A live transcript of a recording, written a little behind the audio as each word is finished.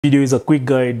Video is a quick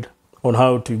guide on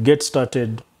how to get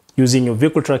started using your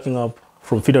vehicle tracking app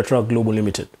from Finatrack Global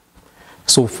Ltd.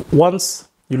 So once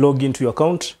you log into your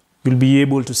account, you'll be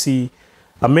able to see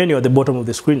a menu at the bottom of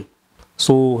the screen.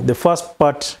 So the first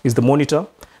part is the monitor.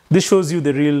 This shows you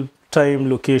the real-time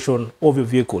location of your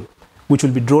vehicle, which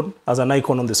will be drawn as an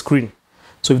icon on the screen.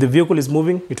 So if the vehicle is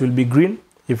moving, it will be green.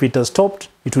 If it has stopped,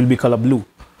 it will be color blue.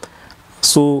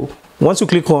 So once you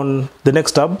click on the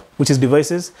next tab, which is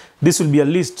devices, this will be a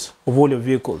list of all your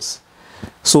vehicles.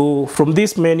 So from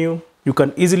this menu, you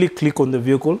can easily click on the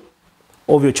vehicle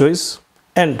of your choice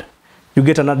and you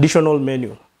get an additional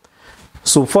menu.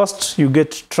 So first you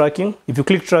get tracking. If you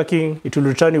click tracking, it will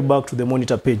return you back to the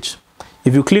monitor page.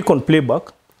 If you click on playback,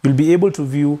 you'll be able to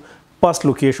view past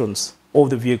locations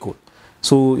of the vehicle.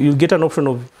 So you'll get an option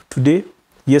of today,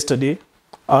 yesterday,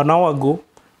 an hour ago,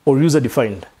 or user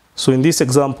defined. So in this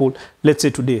example, let's say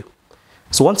today.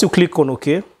 So once you click on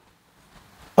OK,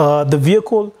 the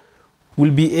vehicle will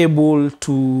be able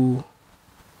to,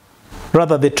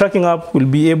 the tracking app will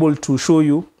be able to show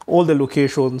you all the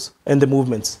locations and the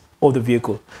movements of the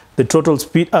vehicle, the total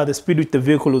speed, the speed which the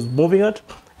vehicle is moving at,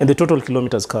 and the total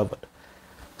kilometers covered.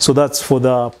 So that's for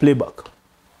the playback.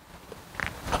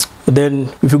 Then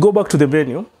if you go back to the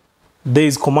menu, there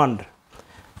is command.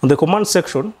 On the command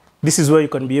section, this is where you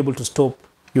can be able to stop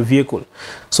your vehicle.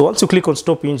 So once you click on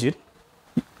stop engine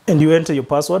and you enter your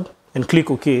password and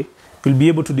click OK, you'll be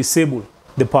able to disable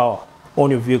the power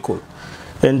on your vehicle.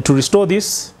 And to restore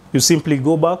this, you simply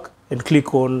go back and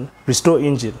click on restore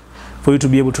engine for you to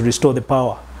be able to restore the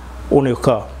power on your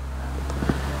car.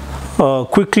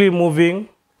 Quickly moving,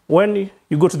 when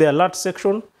you go to the alert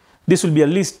section, this will be a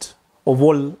list of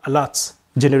all alerts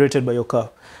generated by your car.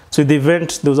 So in the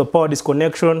event there was a power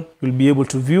disconnection, you'll be able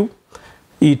to view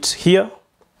it here,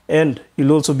 and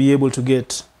you'll also be able to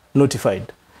get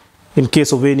notified in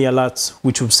case of any alerts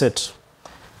which you've set.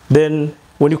 Then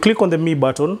when you click on the Me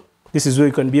button, this is where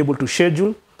you can be able to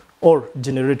schedule or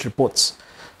generate reports.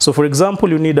 So for example,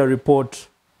 you need a report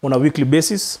on a weekly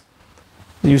basis.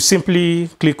 You simply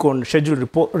click on schedule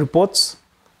reports,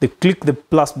 click the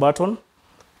plus button.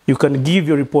 You can give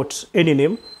your report any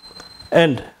name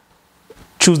and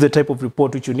choose the type of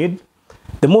report which you need.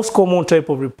 The most common type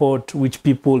of report which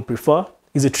people prefer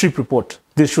is a trip report.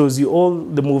 This shows you all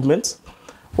the movements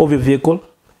of your vehicle,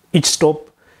 each stop,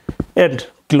 and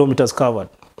kilometers covered.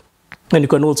 And you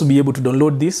can also be able to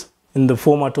download this in the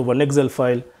format of an Excel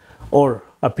file or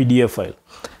a PDF file.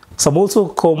 Some also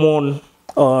common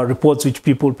reports which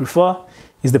people prefer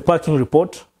is the parking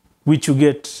report, which you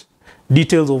get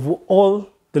details of all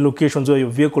the locations where your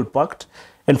vehicle parked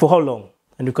and for how long.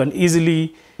 And you can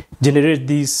easily generate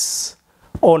this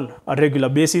on a regular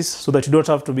basis so that you don't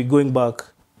have to be going back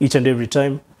each and every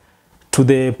time to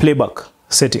the playback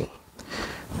setting.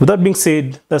 With that being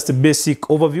said, that's the basic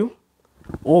overview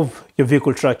of your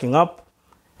vehicle tracking app.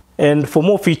 And for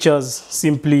more features,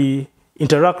 simply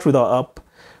interact with our app.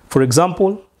 For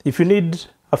example, if you need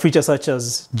a feature such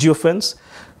as Geofence,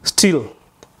 still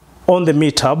on the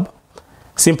Me tab,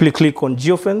 simply click on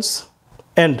Geofence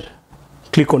and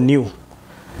click on New.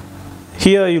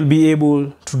 Here you'll be able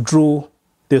to draw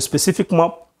the specific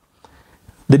map.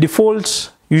 The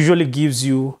default usually gives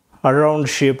you a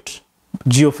round-shaped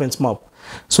geofence map.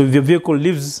 So if your vehicle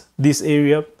leaves this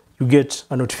area, you get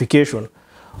a notification.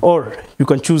 Or you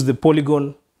can choose the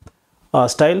polygon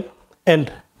style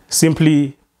and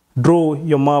simply draw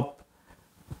your map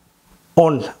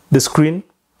on the screen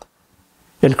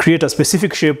and create a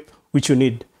specific shape which you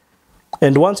need.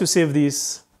 And once you save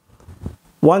this,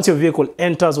 once your vehicle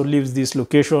enters or leaves this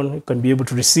location, you can be able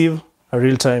to receive a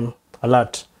real-time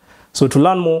alert. So to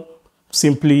learn more,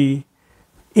 simply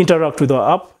interact with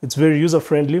our app. It's very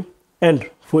user-friendly. And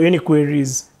for any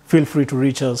queries, feel free to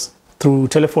reach us through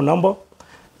telephone number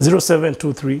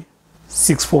 0723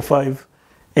 645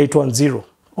 810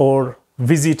 or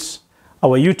visit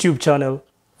our YouTube channel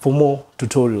for more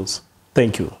tutorials.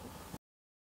 Thank you.